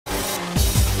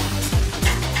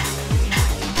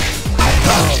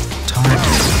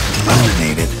Target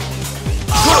eliminated.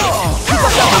 Keep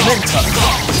up that momentum.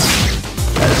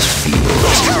 As feeble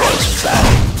as he was fat.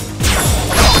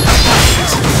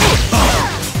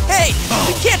 Hey,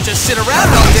 you can't just sit around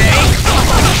all day.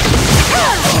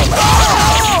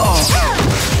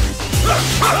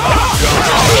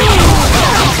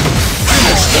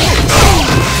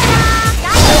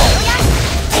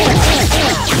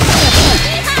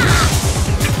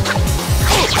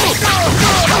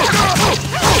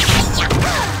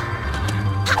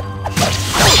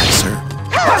 Sir.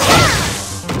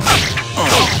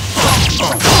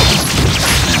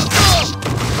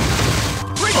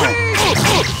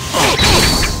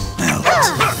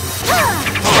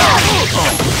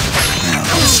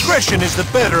 Discretion is the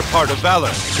better part of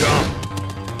valor.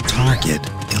 Target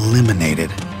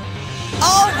eliminated.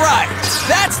 All right,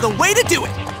 that's the way to do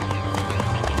it.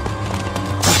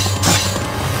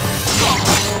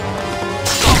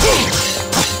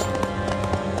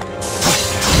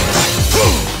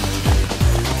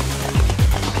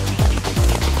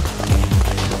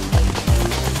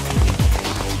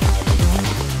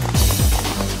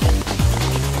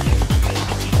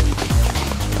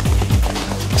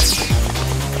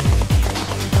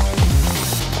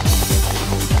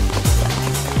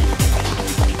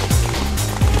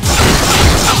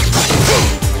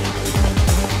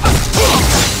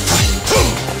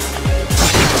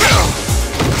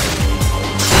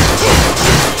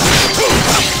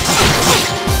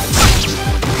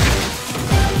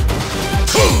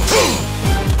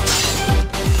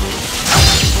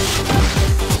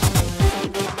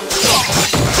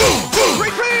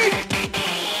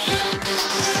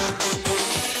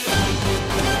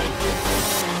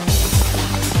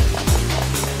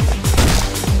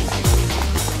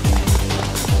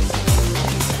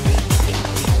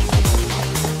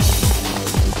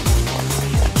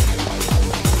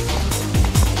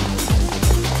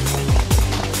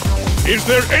 Is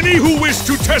there any who wish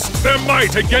to test their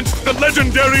might against the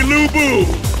legendary Lu Bu?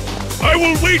 I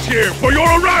will wait here for your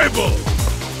arrival!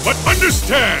 But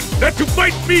understand that to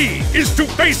fight me is to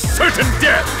face certain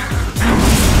death!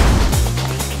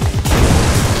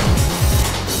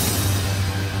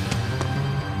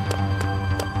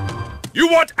 You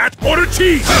want at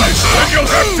Orochi? Then you'll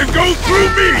have to go through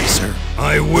me! Sir.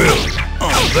 I will.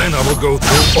 Then I will go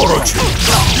through Orochi.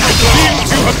 It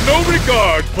seems you have no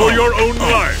regard for your own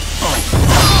life.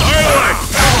 I like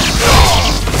that.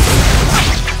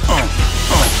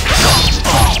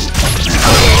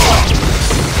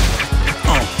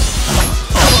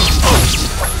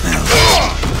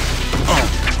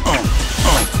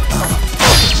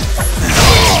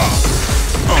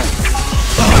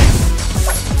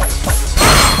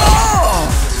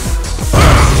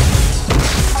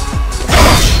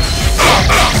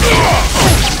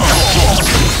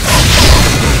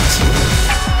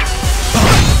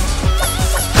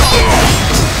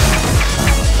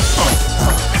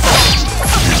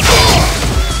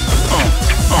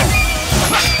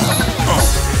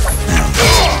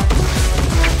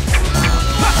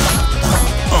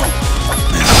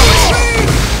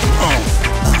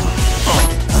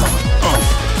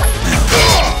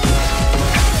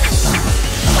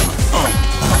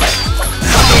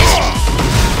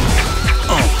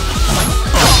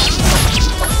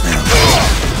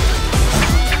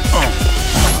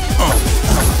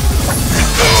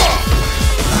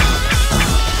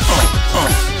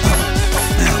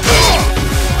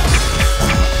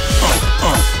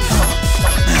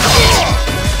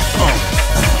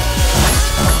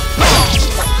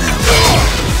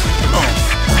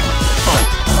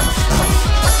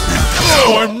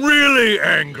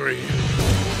 Angry.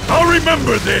 I'll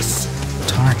remember this!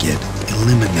 Target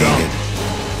eliminated.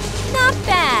 Not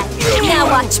bad. Now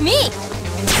watch me.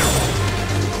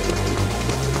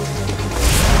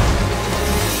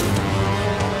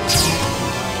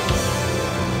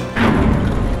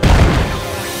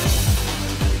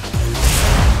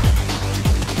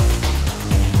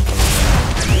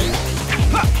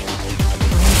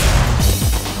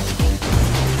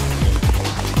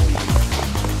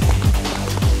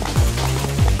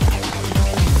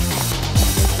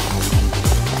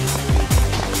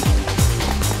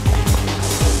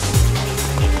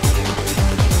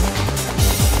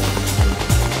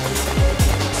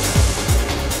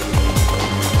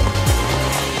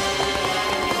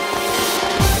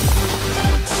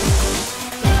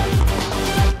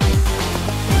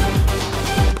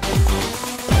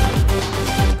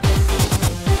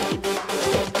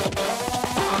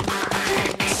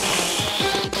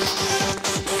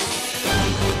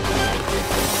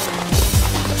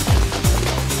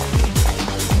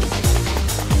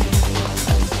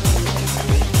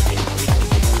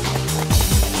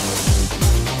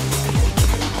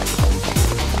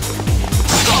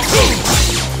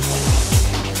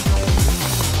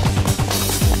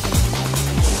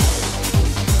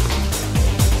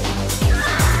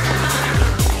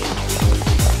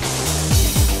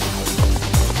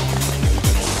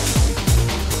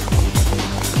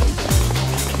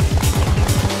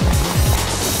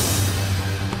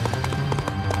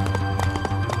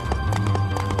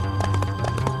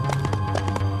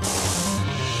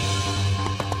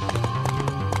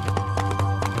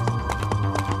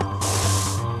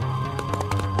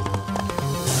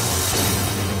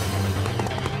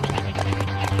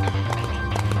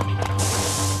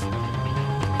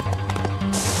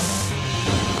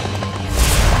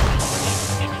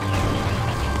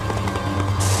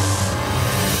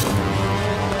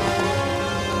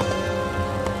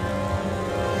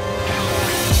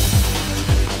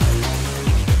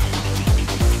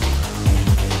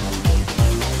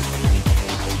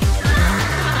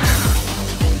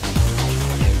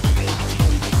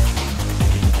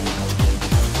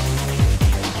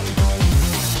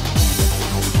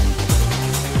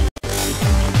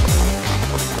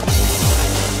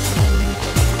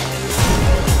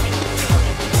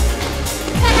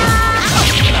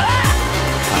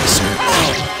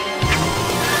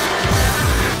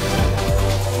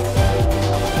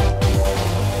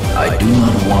 I do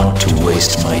not want to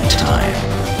waste my time.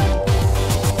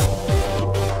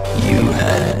 You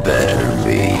had better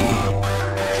be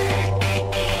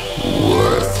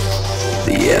worth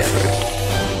the effort.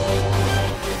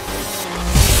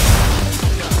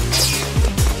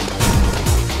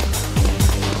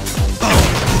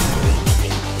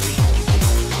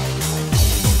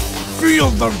 Feel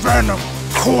the venom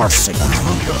coursing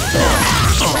through your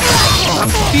veins. I'm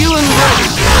feeling ready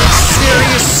for a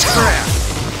serious scrap.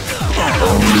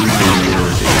 Only the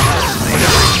worthy may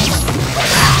I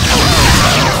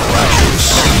shall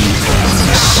see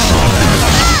only solid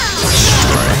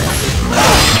strength.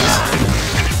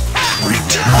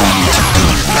 Return to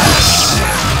darkness.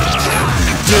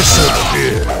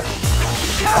 Disappear.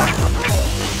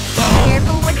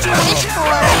 Careful what you wish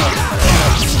for.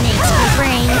 Snakes for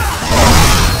brains.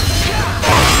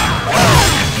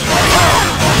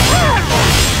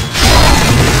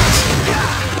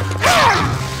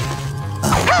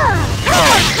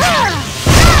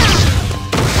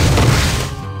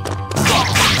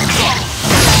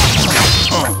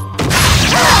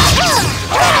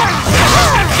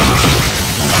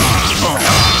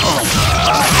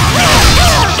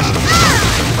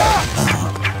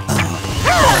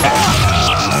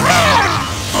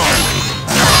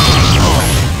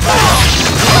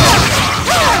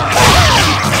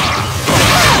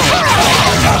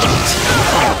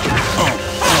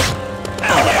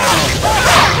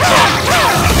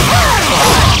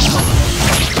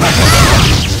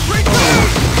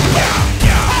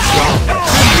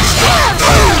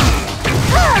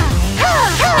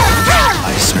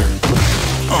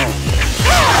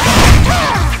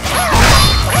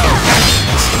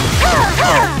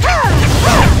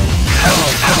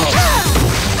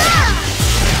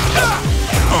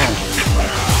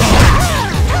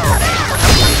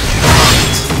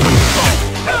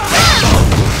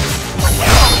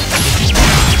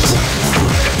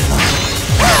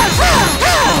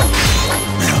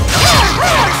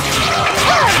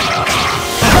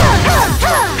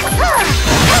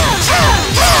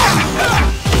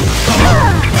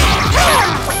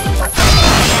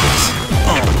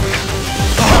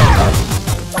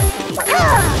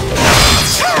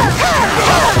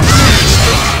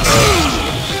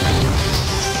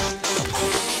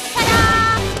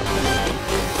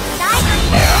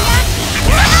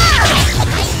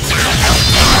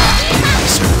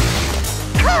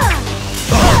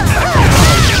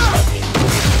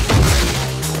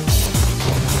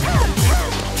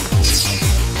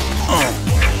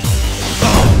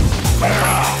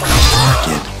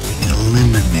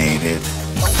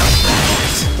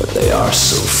 But they are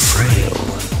so frail.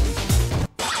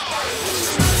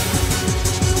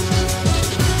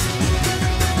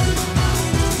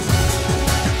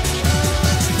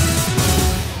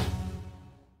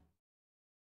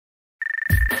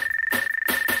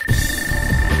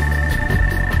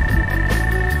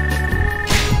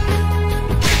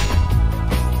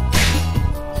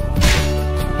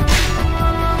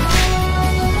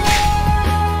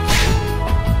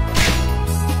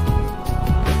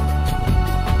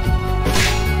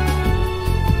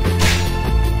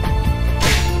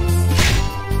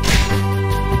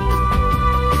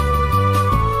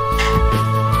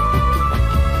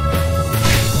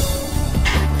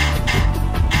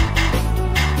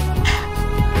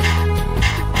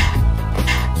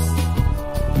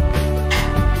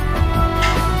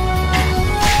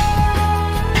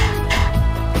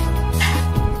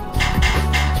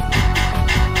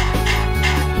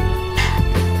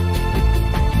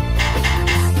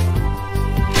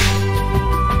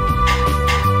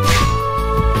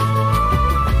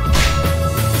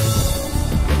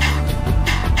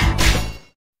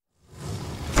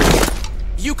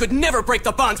 You could never break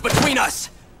the bonds between us!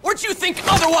 Where'd you think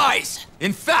otherwise?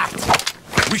 In fact,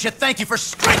 we should thank you for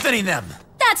strengthening them!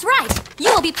 That's right!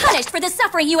 You will be punished for the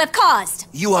suffering you have caused!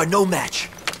 You are no match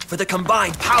for the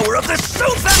combined power of the Su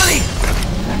family!